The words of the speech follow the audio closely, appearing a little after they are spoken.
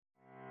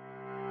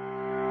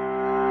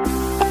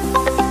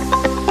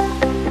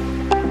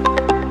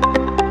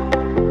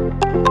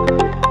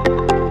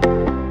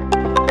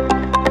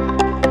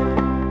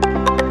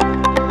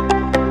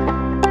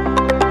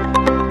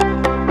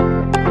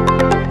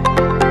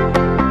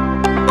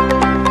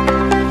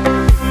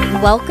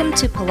Welcome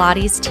to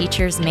Pilates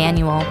Teacher's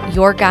Manual,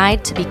 your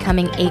guide to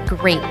becoming a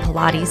great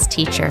Pilates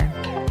teacher.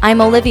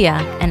 I'm Olivia,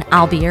 and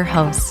I'll be your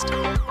host.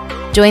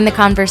 Join the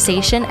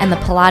conversation and the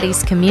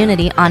Pilates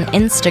community on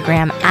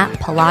Instagram at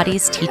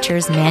Pilates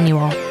Teacher's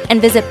Manual, and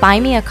visit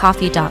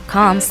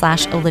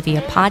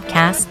buymeacoffee.com/Olivia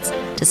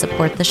Podcasts to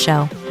support the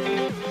show.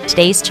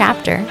 Today's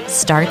chapter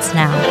starts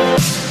now.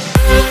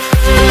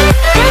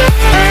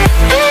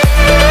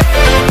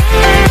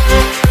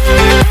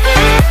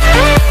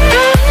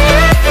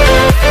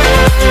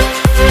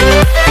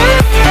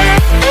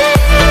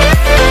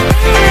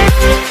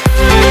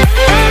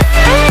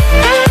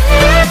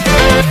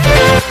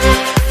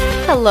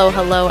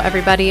 Hello,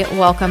 everybody.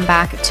 Welcome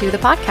back to the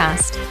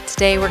podcast.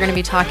 Today, we're going to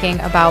be talking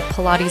about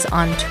Pilates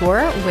on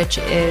Tour, which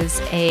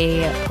is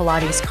a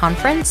Pilates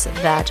conference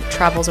that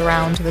travels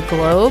around the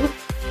globe,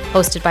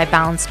 hosted by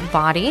Balanced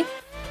Body.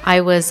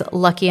 I was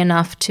lucky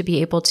enough to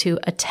be able to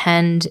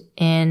attend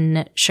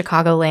in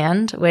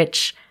Chicagoland,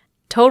 which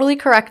totally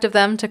correct of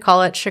them to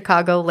call it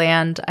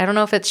Chicagoland. I don't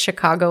know if it's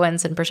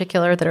Chicagoans in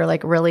particular that are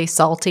like really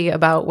salty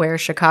about where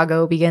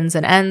Chicago begins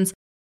and ends.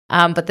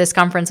 But this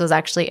conference was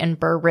actually in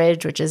Burr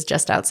Ridge, which is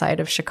just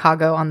outside of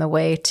Chicago on the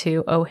way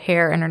to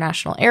O'Hare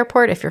International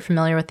Airport, if you're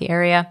familiar with the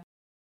area,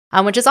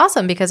 which is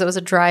awesome because it was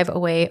a drive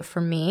away for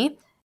me.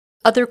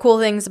 Other cool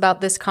things about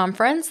this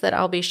conference that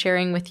I'll be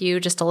sharing with you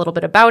just a little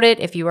bit about it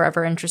if you are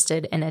ever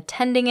interested in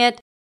attending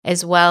it,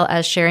 as well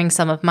as sharing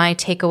some of my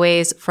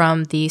takeaways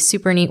from the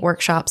super neat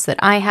workshops that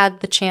I had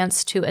the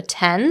chance to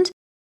attend,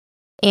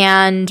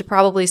 and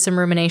probably some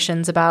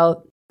ruminations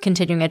about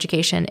continuing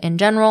education in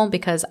general,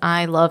 because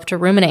I love to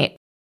ruminate.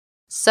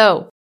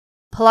 So,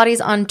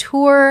 Pilates on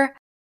Tour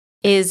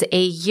is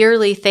a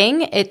yearly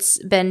thing. It's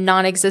been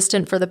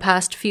non-existent for the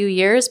past few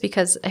years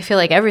because I feel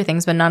like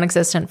everything's been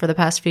non-existent for the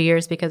past few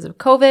years because of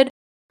COVID,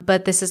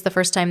 but this is the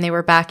first time they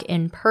were back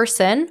in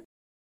person.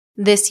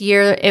 This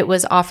year, it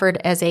was offered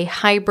as a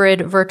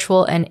hybrid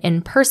virtual and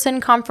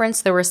in-person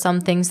conference. There were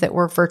some things that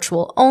were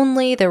virtual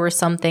only. There were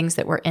some things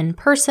that were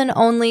in-person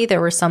only.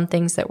 There were some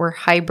things that were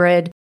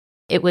hybrid.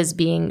 It was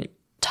being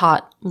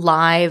taught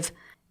live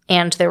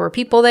and there were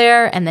people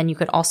there, and then you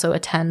could also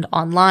attend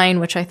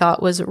online, which I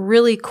thought was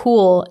really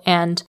cool.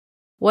 And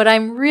what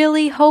I'm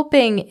really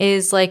hoping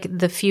is like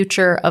the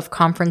future of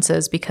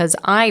conferences, because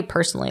I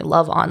personally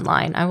love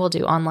online. I will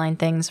do online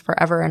things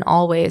forever and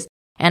always.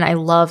 And I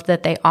loved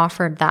that they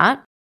offered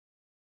that.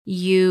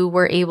 You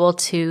were able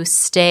to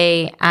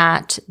stay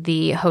at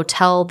the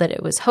hotel that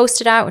it was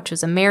hosted at, which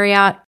was a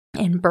Marriott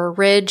in Burr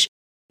Ridge.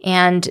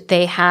 And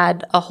they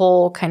had a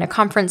whole kind of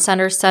conference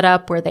center set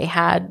up where they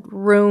had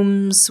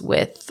rooms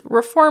with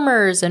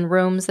reformers and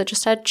rooms that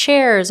just had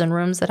chairs and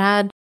rooms that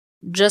had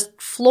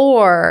just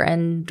floor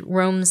and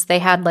rooms they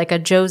had like a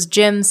Joe's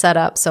Gym set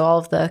up. So all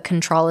of the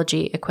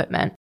Contrology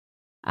equipment.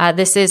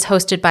 This is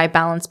hosted by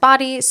Balanced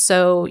Body.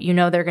 So, you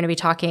know, they're going to be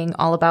talking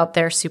all about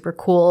their super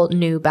cool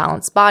new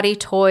Balanced Body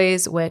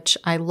toys, which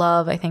I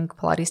love. I think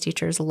Pilates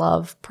teachers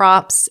love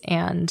props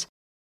and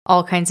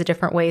all kinds of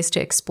different ways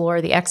to explore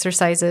the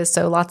exercises.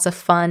 So lots of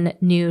fun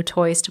new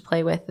toys to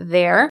play with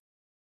there.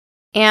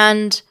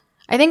 And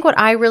I think what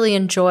I really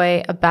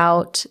enjoy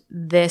about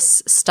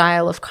this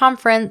style of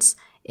conference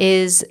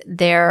is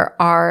there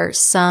are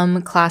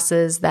some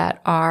classes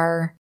that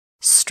are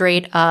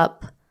straight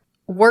up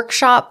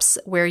workshops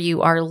where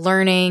you are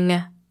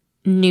learning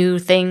new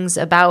things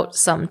about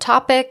some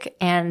topic,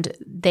 and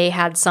they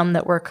had some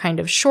that were kind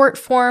of short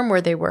form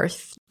where they were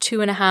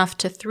 2.5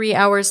 to 3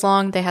 hours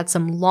long. They had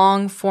some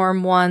long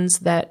form ones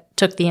that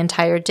took the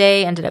entire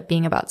day, ended up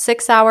being about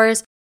 6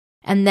 hours.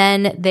 And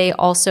then they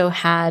also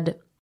had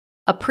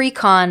a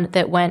pre-con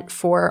that went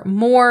for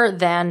more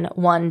than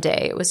one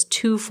day. It was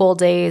 2 full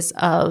days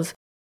of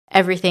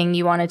everything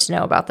you wanted to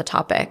know about the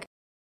topic.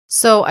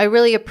 So I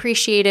really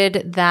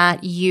appreciated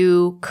that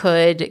you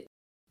could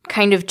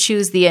kind of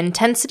choose the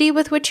intensity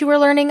with which you were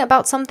learning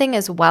about something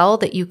as well,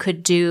 that you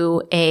could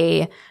do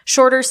a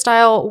shorter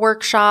style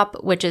workshop,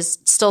 which is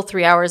still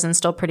 3 hours and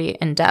still pretty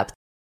in-depth.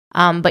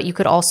 But you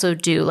could also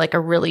do like a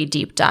really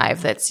deep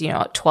dive that's,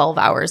 12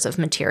 hours of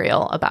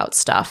material about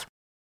stuff.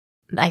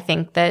 I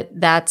think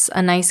that that's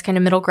a nice kind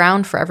of middle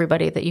ground for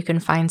everybody, that you can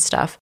find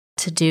stuff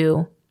to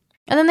do.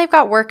 And then they've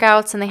got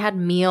workouts and they had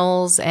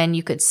meals, and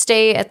you could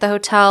stay at the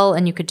hotel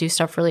and you could do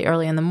stuff really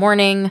early in the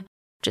morning,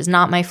 which is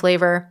not my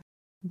flavor.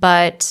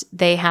 But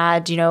they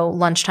had,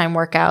 lunchtime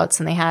workouts,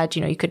 and they had,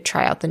 you could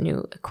try out the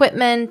new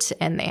equipment,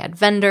 and they had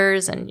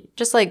vendors and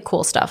just like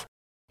cool stuff.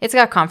 It's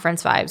got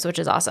conference vibes, which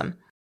is awesome.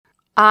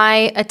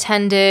 I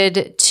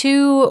attended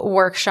 2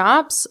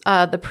 workshops,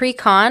 the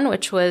pre-con,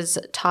 which was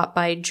taught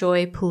by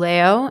Joy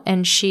Puleo,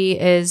 and she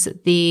is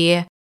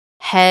the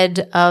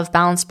head of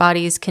Balanced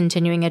Body's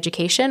continuing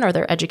education, or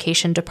their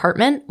education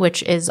department,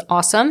 which is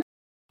awesome.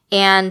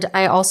 And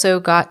I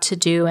also got to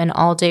do an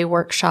all-day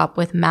workshop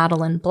with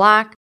Madeline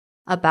Black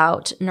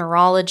about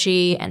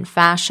neurology and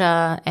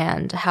fascia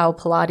and how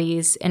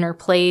Pilates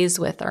interplays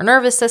with our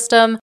nervous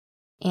system.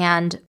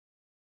 And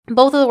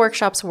both of the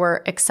workshops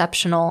were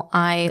exceptional.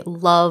 I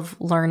love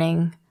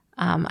learning.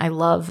 I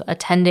love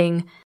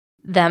attending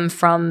them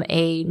from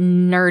a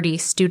nerdy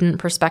student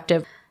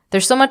perspective.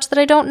 There's so much that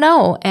I don't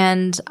know,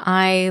 and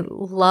I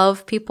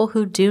love people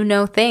who do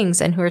know things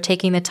and who are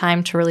taking the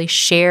time to really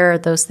share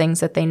those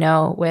things that they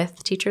know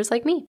with teachers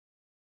like me.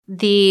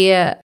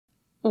 The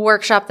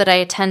workshop that I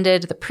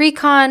attended, the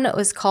pre-con,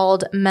 was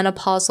called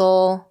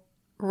Menopausal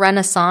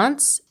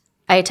Renaissance.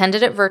 I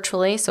attended it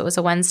virtually, so it was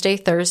a Wednesday,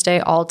 Thursday,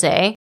 all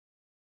day.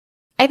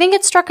 I think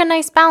it struck a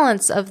nice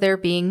balance of there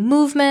being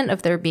movement,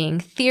 of there being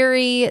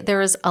theory. There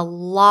was a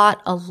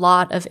lot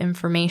of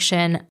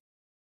information,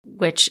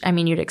 which, I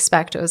mean, you'd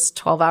expect. It was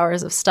 12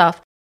 hours of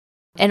stuff.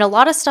 And a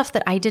lot of stuff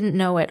that I didn't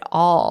know at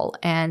all.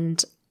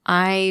 And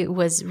I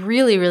was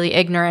really, really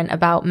ignorant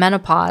about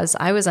menopause.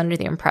 I was under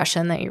the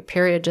impression that your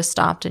period just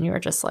stopped and you were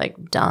just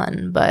like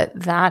done. But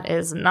that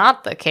is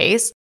not the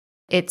case.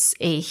 It's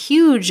a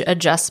huge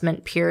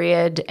adjustment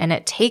period and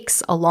it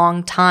takes a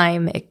long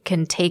time. It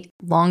can take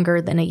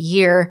longer than a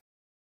year.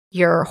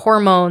 Your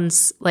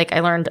hormones, like I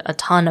learned a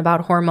ton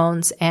about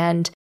hormones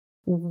and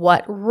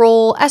what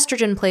role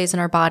estrogen plays in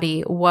our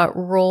body, what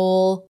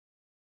role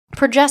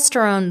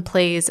progesterone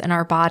plays in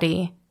our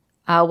body,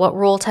 what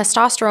role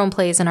testosterone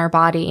plays in our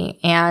body,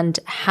 and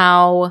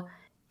how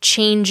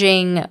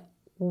changing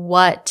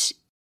what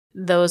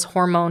those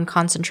hormone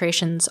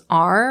concentrations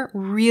are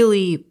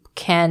really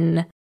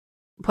can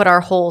put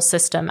our whole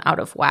system out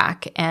of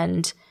whack.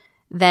 And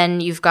then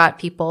you've got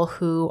people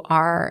who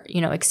are,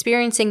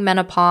 experiencing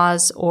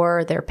menopause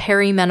or they're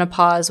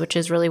perimenopause, which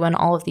is really when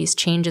all of these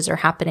changes are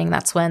happening.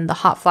 That's when the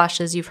hot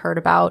flashes you've heard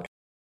about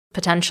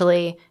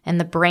potentially, and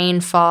the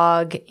brain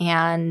fog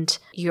and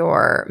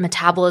your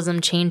metabolism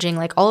changing,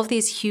 like all of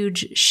these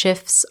huge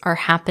shifts are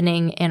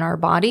happening in our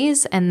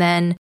bodies. And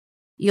then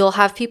you'll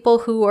have people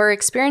who are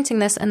experiencing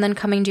this and then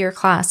coming to your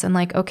class and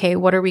like, okay,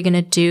 what are we going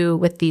to do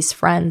with these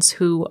friends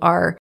who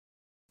are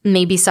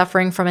maybe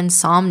suffering from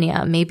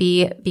insomnia,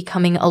 maybe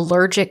becoming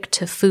allergic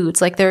to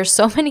foods? Like there are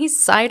so many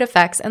side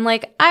effects. And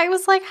like, I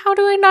was like, how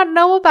do I not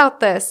know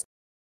about this?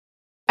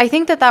 I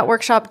think that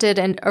workshop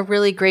did a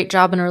really great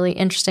job and a really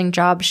interesting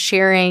job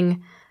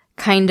sharing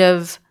kind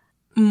of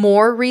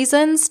more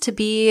reasons to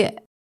be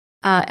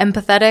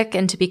empathetic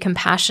and to be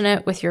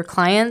compassionate with your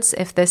clients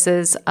if this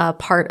is a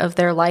part of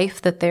their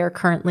life that they are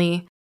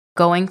currently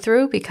going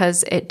through,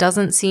 because it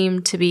doesn't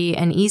seem to be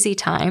an easy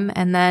time.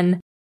 And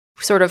then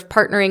sort of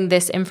partnering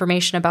this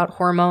information about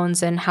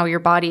hormones and how your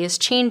body is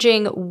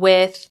changing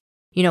with,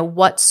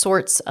 what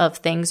sorts of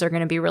things are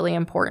going to be really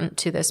important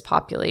to this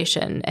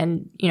population.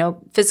 And,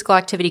 physical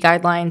activity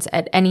guidelines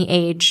at any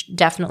age,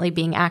 definitely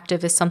being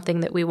active is something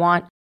that we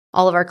want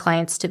all of our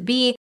clients to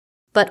be,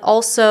 but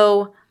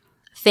also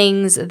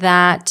things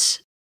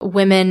that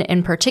women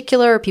in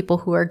particular, people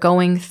who are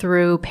going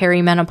through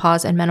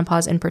perimenopause and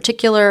menopause in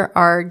particular,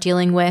 are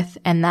dealing with,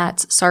 and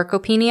that's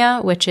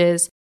sarcopenia, which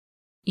is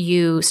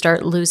you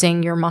start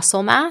losing your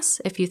muscle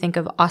mass. If you think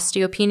of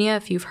osteopenia,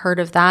 if you've heard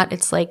of that,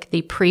 it's like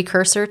the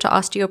precursor to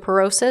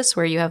osteoporosis,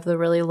 where you have the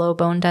really low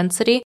bone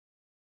density.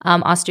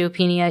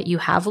 Osteopenia, you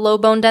have low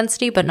bone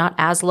density, but not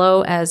as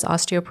low as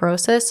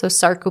osteoporosis. So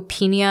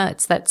sarcopenia,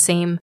 it's that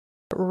same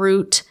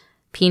root,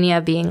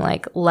 penia being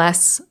like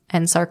less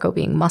and sarco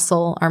being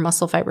muscle. Our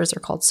muscle fibers are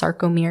called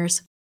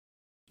sarcomeres.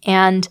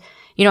 And,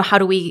 how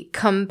do we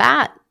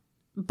combat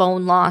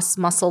bone loss,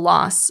 muscle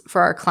loss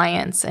for our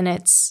clients? And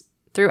it's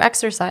through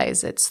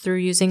exercise, it's through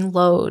using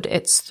load,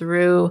 it's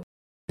through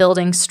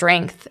building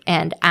strength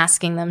and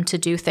asking them to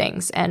do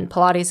things. And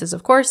Pilates is,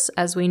 of course,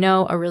 as we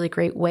know, a really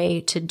great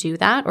way to do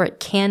that, or it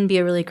can be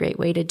a really great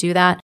way to do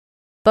that.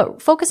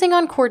 But focusing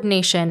on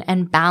coordination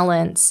and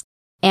balance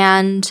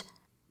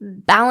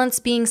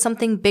being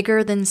something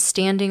bigger than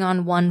standing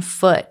on one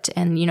foot.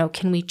 And,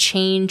 can we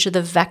change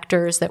the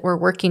vectors that we're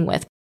working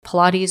with?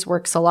 Pilates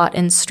works a lot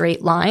in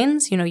straight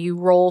lines. You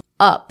roll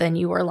up and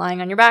you are lying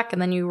on your back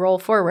and then you roll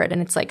forward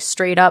and it's like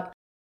straight up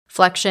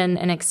flexion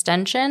and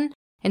extension.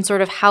 And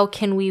sort of how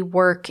can we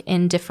work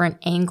in different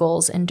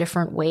angles and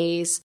different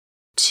ways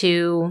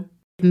to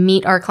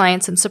meet our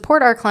clients and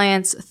support our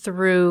clients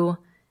through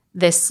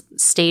this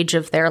stage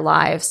of their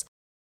lives.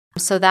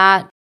 So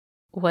that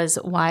was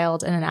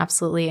wild and an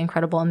absolutely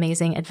incredible,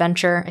 amazing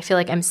adventure. I feel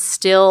like I'm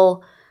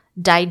still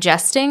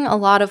digesting a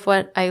lot of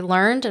what I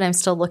learned, and I'm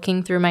still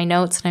looking through my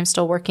notes, and I'm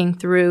still working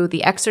through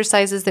the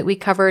exercises that we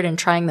covered and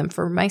trying them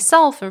for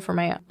myself and for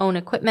my own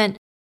equipment.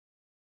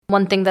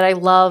 One thing that I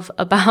love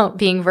about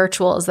being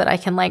virtual is that I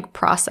can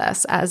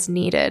process as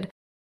needed.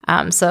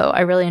 So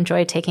I really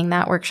enjoyed taking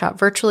that workshop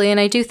virtually. And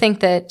I do think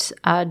that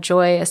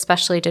Joy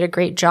especially did a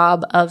great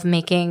job of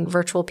making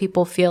virtual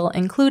people feel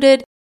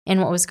included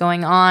in what was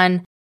going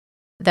on,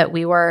 that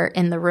we were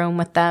in the room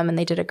with them, and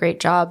they did a great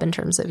job in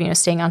terms of,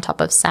 staying on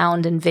top of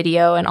sound and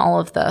video and all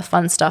of the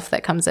fun stuff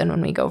that comes in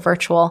when we go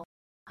virtual.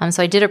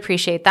 So I did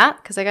appreciate that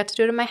because I got to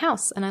do it in my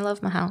house, and I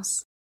love my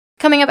house.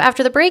 Coming up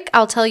after the break,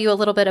 I'll tell you a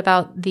little bit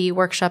about the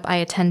workshop I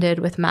attended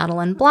with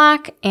Madeline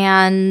Black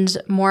and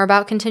more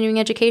about continuing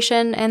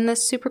education and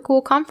this super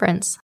cool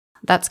conference.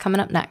 That's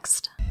coming up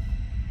next.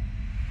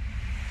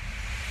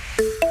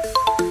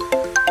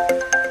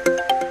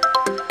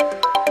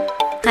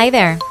 Hi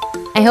there.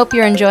 I hope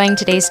you're enjoying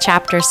today's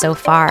chapter so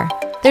far.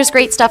 There's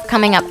great stuff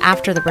coming up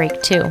after the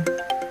break too.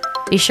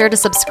 Be sure to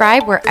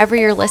subscribe wherever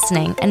you're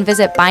listening and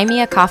visit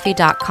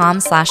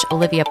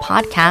buymeacoffee.com/Olivia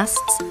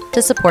Podcasts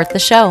to support the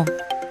show.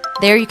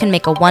 There you can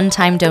make a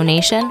one-time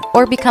donation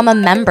or become a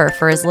member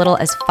for as little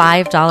as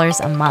 $5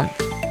 a month.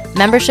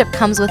 Membership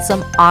comes with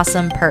some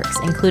awesome perks,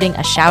 including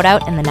a shout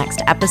out in the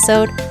next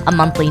episode, a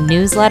monthly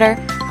newsletter,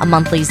 a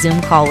monthly Zoom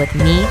call with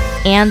me,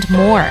 and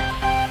more.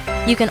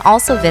 You can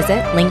also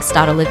visit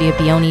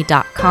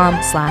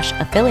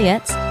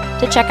links.oliviabioni.com/affiliates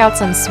to check out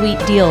some sweet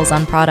deals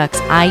on products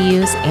I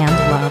use and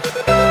love.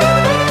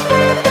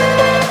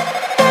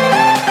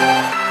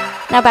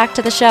 Now back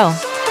to the show.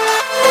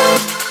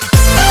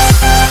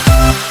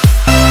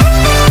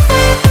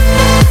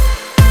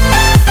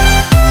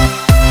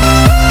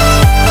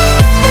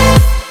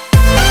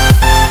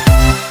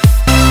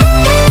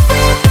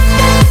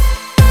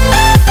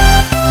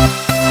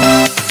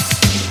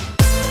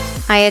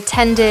 I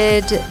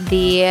attended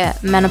the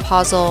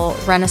Menopausal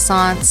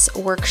Renaissance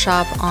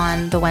workshop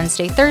on the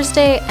Wednesday,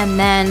 Thursday, and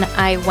then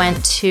I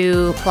went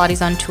to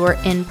Pilates on Tour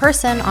in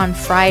person on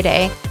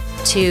Friday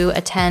to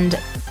attend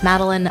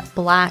Madeline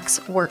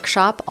Black's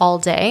workshop all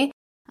day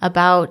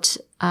about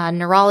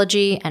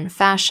neurology and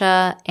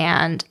fascia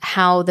and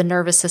how the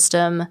nervous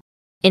system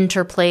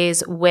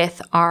interplays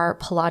with our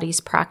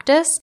Pilates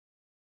practice.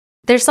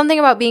 There's something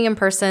about being in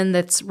person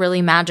that's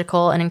really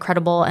magical and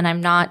incredible, and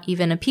I'm not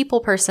even a people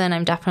person.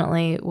 I'm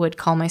definitely would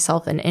call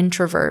myself an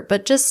introvert,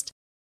 but just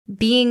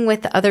being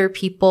with other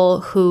people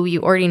who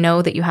you already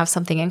know that you have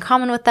something in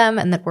common with them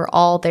and that we're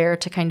all there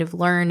to kind of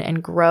learn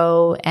and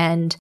grow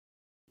and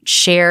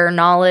share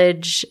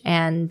knowledge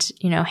and,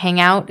 hang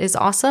out is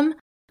awesome.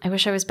 I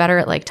wish I was better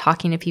at like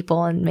talking to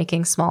people and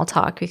making small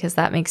talk because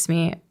that makes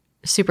me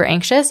super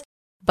anxious.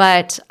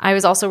 But I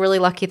was also really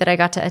lucky that I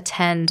got to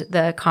attend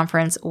the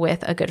conference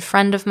with a good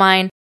friend of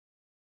mine.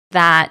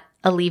 That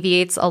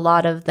alleviates a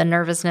lot of the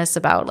nervousness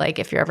about like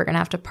if you're ever going to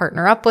have to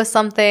partner up with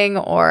something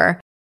or,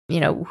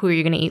 who are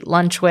you going to eat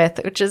lunch with,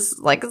 which is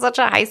like such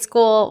a high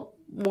school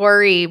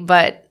worry,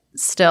 but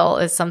still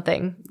is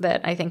something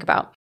that I think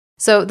about.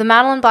 So the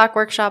Madeline Black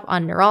workshop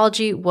on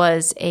neurology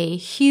was a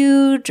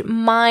huge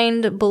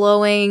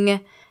mind-blowing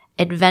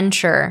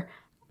adventure.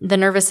 The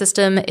nervous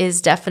system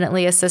is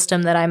definitely a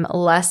system that I'm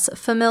less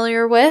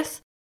familiar with,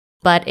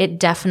 but it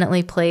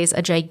definitely plays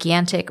a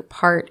gigantic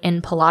part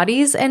in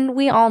Pilates, and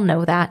we all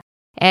know that.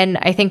 And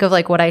I think of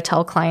like what I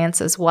tell clients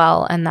as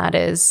well, and that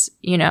is,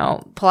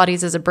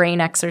 Pilates is a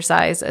brain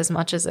exercise as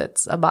much as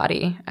it's a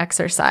body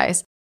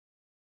exercise.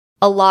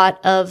 A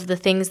lot of the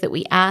things that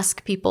we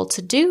ask people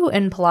to do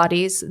in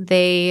Pilates,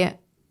 they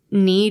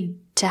need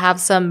to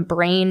have some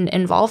brain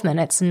involvement.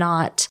 It's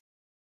not,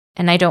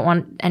 and I don't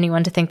want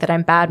anyone to think that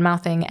I'm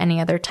bad-mouthing any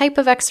other type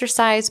of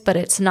exercise, but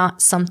it's not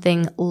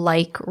something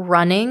like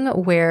running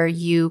where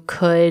you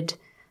could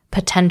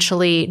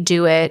potentially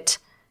do it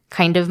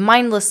kind of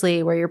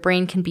mindlessly where your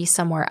brain can be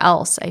somewhere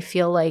else. I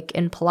feel like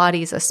in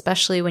Pilates,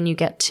 especially when you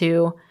get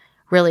to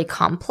really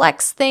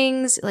complex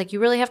things, like you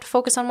really have to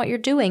focus on what you're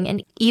doing.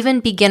 And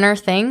even beginner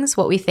things,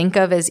 what we think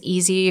of as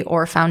easy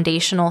or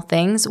foundational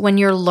things, when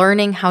you're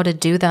learning how to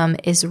do them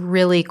is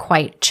really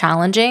quite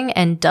challenging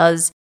and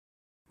does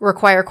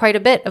require quite a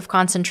bit of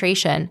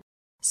concentration.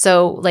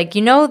 So like,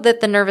 that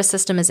the nervous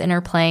system is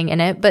interplaying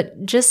in it,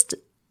 but just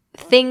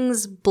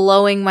things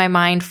blowing my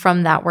mind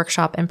from that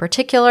workshop in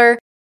particular.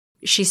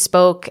 She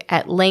spoke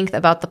at length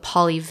about the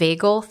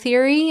polyvagal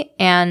theory,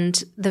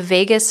 and the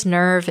vagus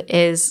nerve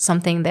is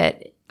something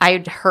that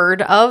I'd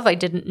heard of. I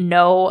didn't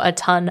know a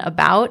ton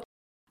about.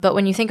 But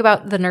when you think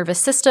about the nervous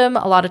system,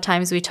 a lot of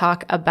times we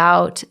talk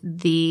about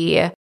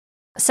the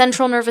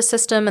central nervous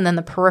system and then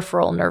the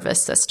peripheral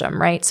nervous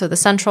system, right? So the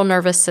central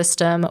nervous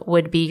system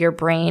would be your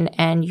brain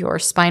and your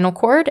spinal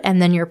cord,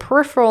 and then your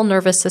peripheral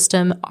nervous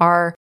system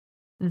are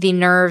the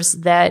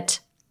nerves that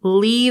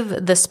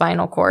leave the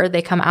spinal cord.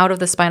 They come out of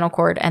the spinal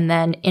cord and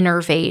then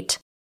innervate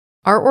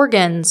our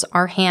organs,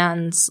 our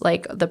hands,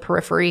 like the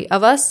periphery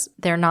of us.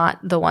 They're not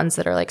the ones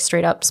that are like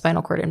straight up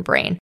spinal cord and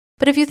brain.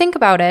 But if you think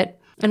about it,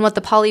 and what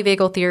the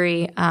polyvagal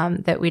theory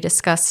that we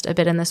discussed a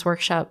bit in this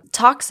workshop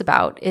talks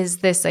about is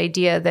this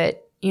idea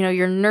that,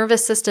 your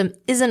nervous system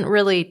isn't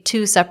really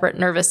two separate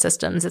nervous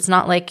systems. It's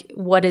not like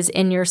what is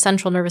in your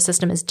central nervous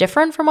system is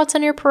different from what's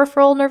in your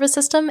peripheral nervous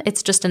system.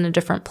 It's just in a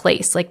different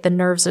place. Like the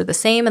nerves are the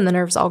same and the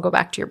nerves all go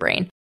back to your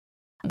brain,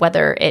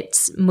 whether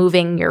it's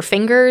moving your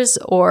fingers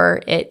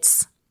or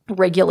it's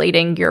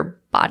regulating your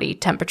body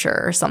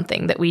temperature or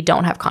something that we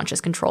don't have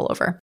conscious control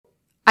over.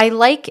 I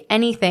like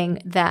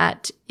anything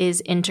that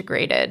is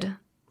integrated.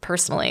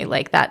 Personally,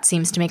 like that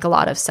seems to make a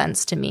lot of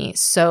sense to me.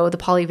 So the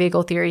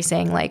polyvagal theory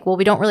saying like, well,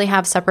 we don't really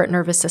have separate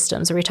nervous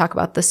systems, or we talk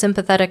about the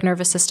sympathetic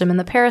nervous system and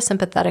the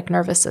parasympathetic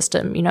nervous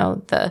system,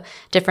 the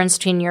difference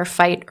between your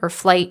fight or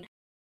flight,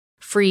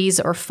 freeze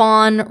or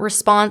fawn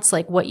response,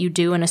 like what you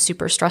do in a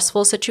super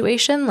stressful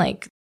situation.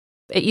 Like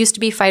it used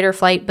to be fight or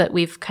flight, but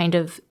we've kind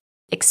of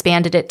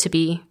expanded it to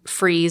be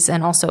freeze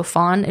and also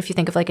fawn. If you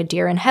think of like a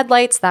deer in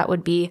headlights, that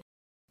would be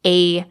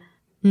a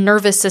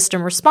nervous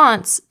system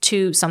response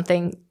to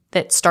something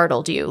that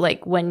startled you,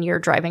 like when you're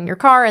driving your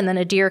car and then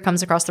a deer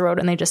comes across the road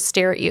and they just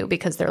stare at you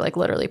because they're like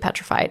literally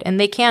petrified and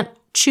they can't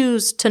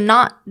choose to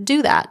not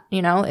do that.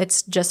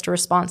 It's just a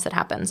response that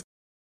happens.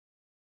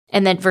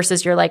 And then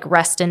versus your like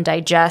rest and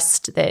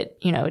digest that,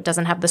 it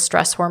doesn't have the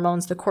stress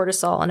hormones, the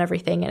cortisol and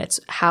everything. And it's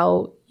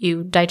how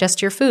you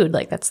digest your food.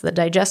 Like that's the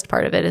digest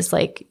part of it, is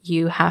like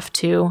you have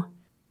to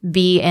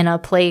be in a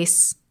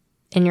place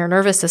in your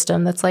nervous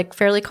system that's like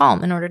fairly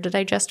calm in order to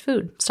digest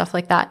food, stuff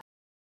like that.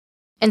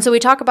 And so we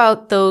talk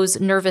about those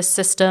nervous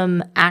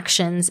system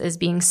actions as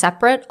being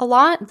separate a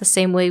lot, the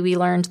same way we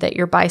learned that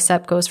your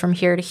bicep goes from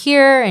here to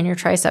here and your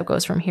tricep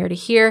goes from here to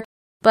here.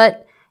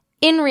 But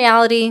in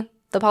reality,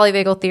 the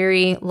polyvagal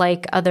theory,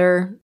 like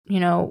other,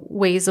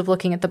 ways of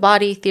looking at the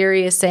body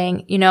theory, is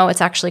saying,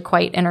 it's actually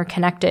quite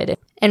interconnected.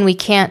 And we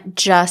can't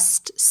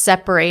just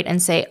separate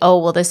and say,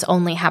 oh, well, this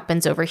only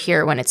happens over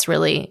here, when it's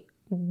really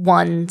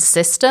one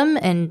system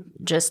and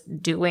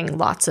just doing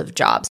lots of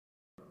jobs.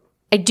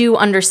 I do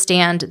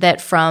understand that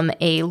from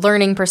a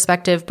learning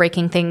perspective,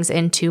 breaking things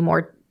into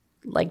more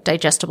like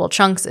digestible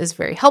chunks is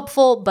very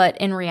helpful, but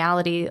in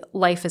reality,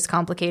 life is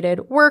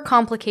complicated. We're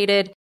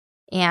complicated,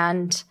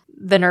 and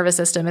the nervous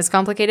system is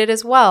complicated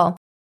as well.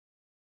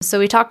 So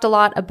we talked a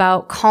lot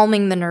about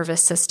calming the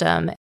nervous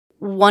system.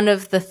 One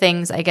of the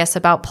things, I guess,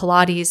 about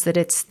Pilates, that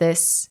it's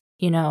this,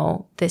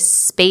 this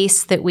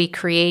space that we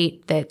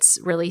create that's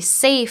really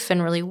safe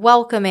and really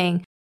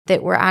welcoming,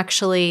 that we're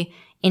actually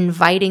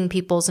inviting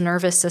people's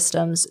nervous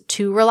systems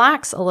to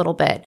relax a little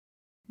bit,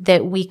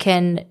 that we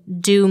can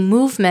do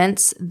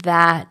movements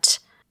that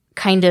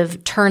kind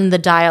of turn the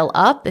dial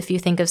up. If you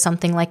think of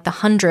something like the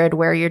 100,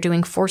 where you're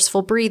doing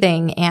forceful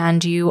breathing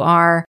and you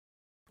are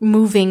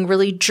moving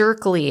really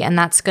jerkily, and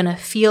that's going to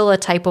feel a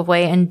type of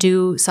way and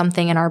do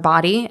something in our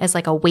body as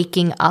like a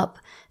waking up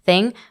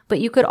thing. But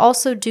you could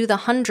also do the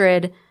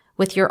 100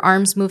 with your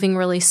arms moving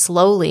really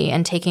slowly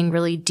and taking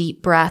really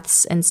deep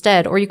breaths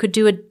instead. Or you could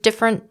do a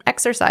different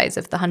exercise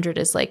if the 100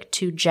 is like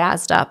too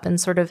jazzed up,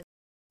 and sort of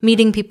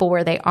meeting people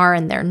where they are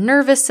in their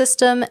nervous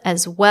system,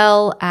 as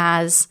well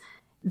as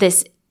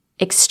this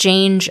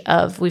exchange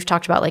of, we've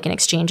talked about like an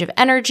exchange of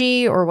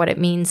energy, or what it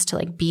means to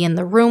like be in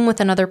the room with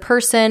another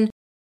person,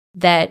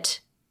 that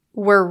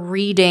we're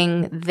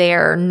reading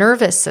their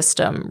nervous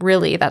system.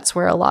 Really, that's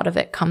where a lot of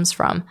it comes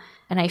from.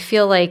 And I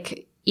feel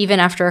like even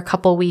after a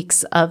couple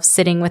weeks of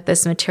sitting with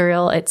this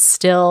material, it's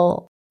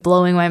still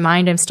blowing my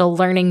mind. I'm still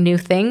learning new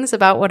things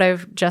about what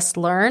I've just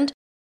learned.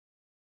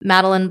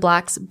 Madeline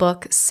Black's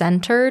book,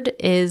 Centered,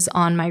 is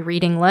on my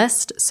reading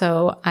list,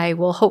 so I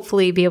will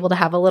hopefully be able to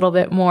have a little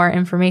bit more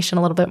information,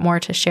 a little bit more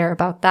to share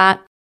about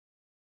that.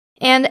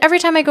 And every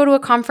time I go to a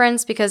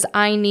conference, because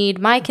I need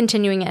my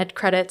continuing ed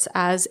credits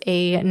as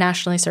a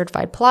nationally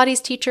certified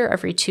Pilates teacher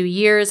every 2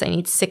 years, I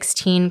need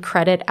 16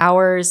 credit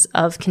hours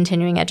of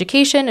continuing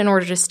education in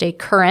order to stay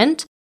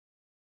current.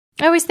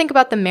 I always think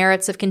about the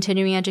merits of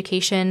continuing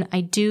education.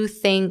 I do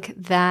think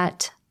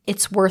that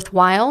it's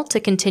worthwhile to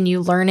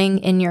continue learning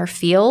in your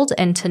field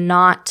and to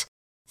not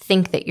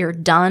think that you're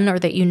done or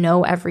that you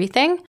know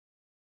everything.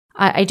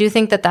 I do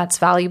think that that's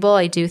valuable.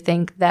 I do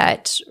think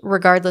that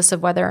regardless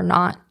of whether or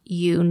not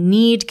you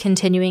need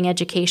continuing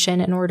education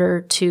in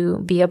order to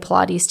be a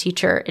Pilates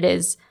teacher, it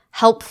is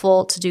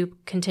helpful to do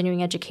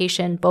continuing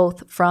education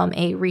both from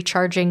a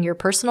recharging your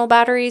personal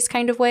batteries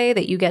kind of way,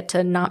 that you get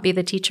to not be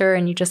the teacher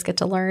and you just get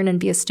to learn and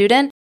be a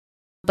student,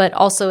 but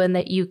also in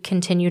that you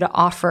continue to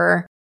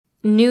offer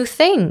new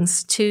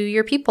things to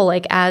your people.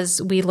 Like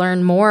as we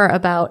learn more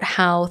about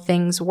how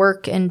things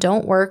work and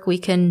don't work, we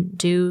can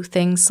do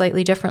things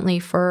slightly differently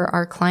for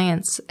our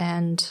clients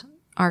and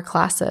our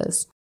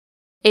classes.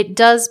 It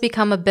does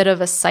become a bit of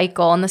a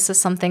cycle, and this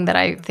is something that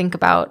I think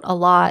about a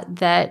lot,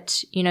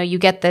 that, you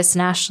get this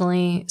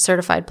nationally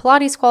certified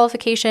Pilates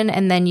qualification,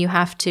 and then you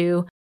have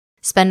to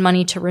spend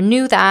money to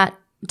renew that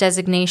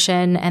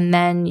designation, and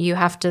then you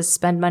have to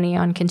spend money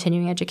on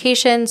continuing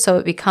education. So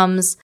it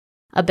becomes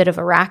a bit of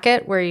a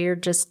racket where you're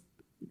just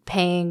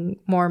paying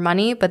more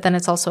money, but then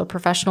it's also a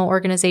professional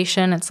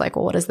organization. It's like,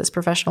 well, what does this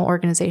professional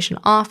organization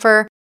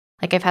offer?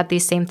 Like I've had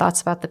these same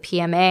thoughts about the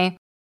PMA.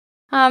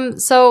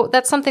 So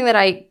that's something that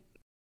I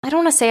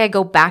don't want to say I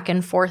go back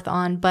and forth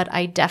on, but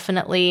I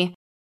definitely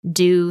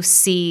do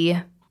see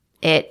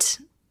it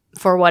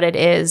for what it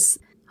is.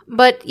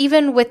 But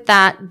even with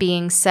that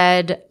being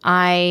said,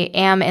 I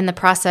am in the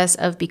process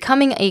of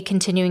becoming a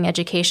continuing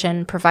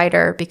education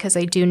provider, because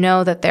I do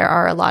know that there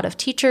are a lot of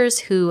teachers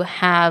who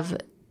have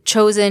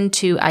chosen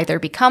to either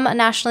become a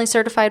nationally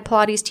certified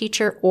Pilates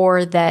teacher,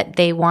 or that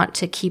they want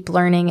to keep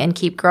learning and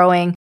keep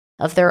growing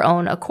of their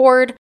own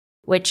accord,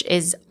 which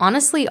is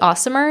honestly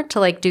awesomer to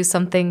like do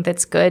something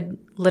that's good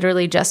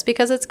literally just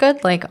because it's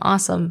good. Like,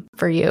 awesome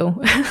for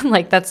you.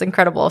 Like, that's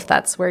incredible if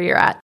that's where you're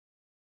at.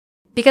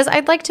 Because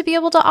I'd like to be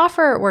able to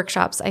offer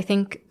workshops, I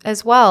think,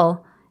 as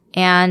well.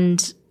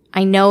 And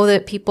I know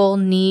that people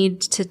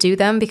need to do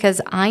them, because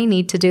I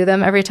need to do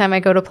them every time I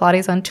go to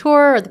Pilates on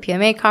Tour or the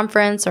PMA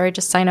conference, or I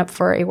just sign up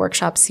for a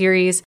workshop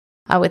series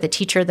with a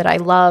teacher that I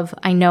love.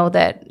 I know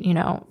that,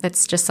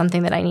 it's just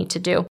something that I need to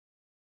do.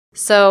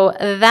 So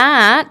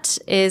that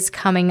is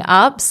coming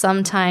up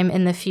sometime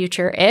in the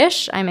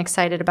future-ish. I'm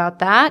excited about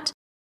that.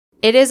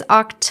 It is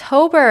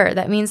October.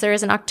 That means there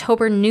is an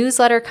October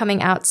newsletter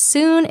coming out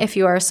soon. If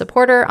you are a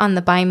supporter on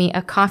the Buy Me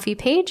a Coffee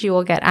page, you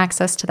will get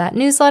access to that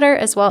newsletter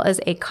as well as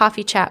a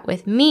coffee chat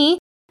with me.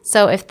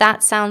 So if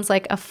that sounds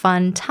like a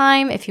fun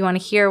time, if you want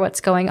to hear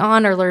what's going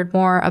on or learn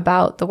more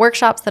about the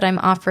workshops that I'm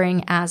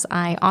offering as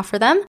I offer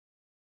them,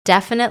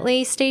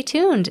 definitely stay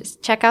tuned.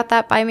 Check out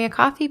that Buy Me a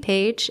Coffee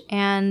page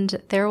and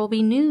there will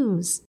be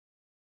news.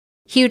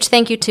 Huge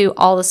thank you to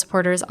all the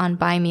supporters on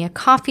Buy Me a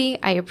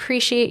Coffee. I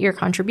appreciate your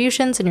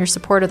contributions and your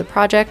support of the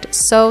project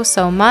so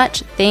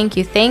much. Thank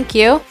you, thank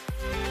you.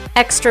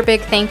 Extra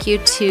big thank you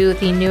to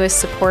the newest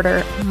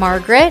supporter,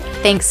 Margaret.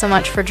 Thanks so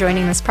much for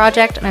joining this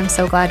project, and I'm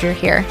so glad you're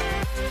here.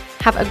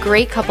 Have a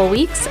great couple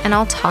weeks, and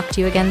I'll talk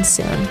to you again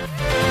soon.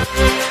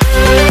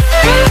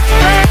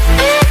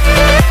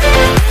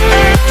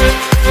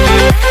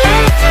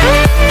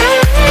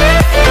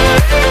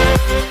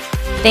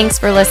 Thanks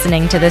for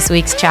listening to this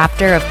week's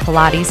chapter of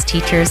Pilates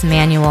Teacher's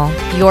Manual,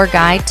 your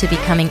guide to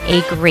becoming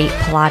a great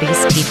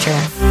Pilates teacher.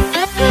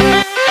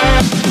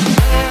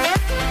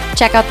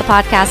 Check out the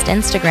podcast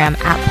Instagram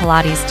at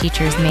Pilates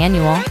Teacher's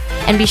Manual,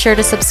 and be sure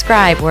to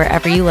subscribe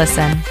wherever you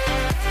listen.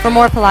 For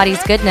more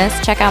Pilates goodness,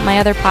 check out my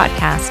other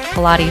podcast,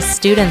 Pilates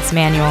Student's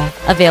Manual,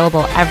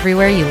 available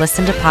everywhere you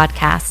listen to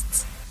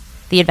podcasts.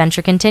 The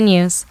adventure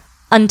continues.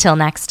 Until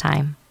next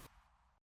time.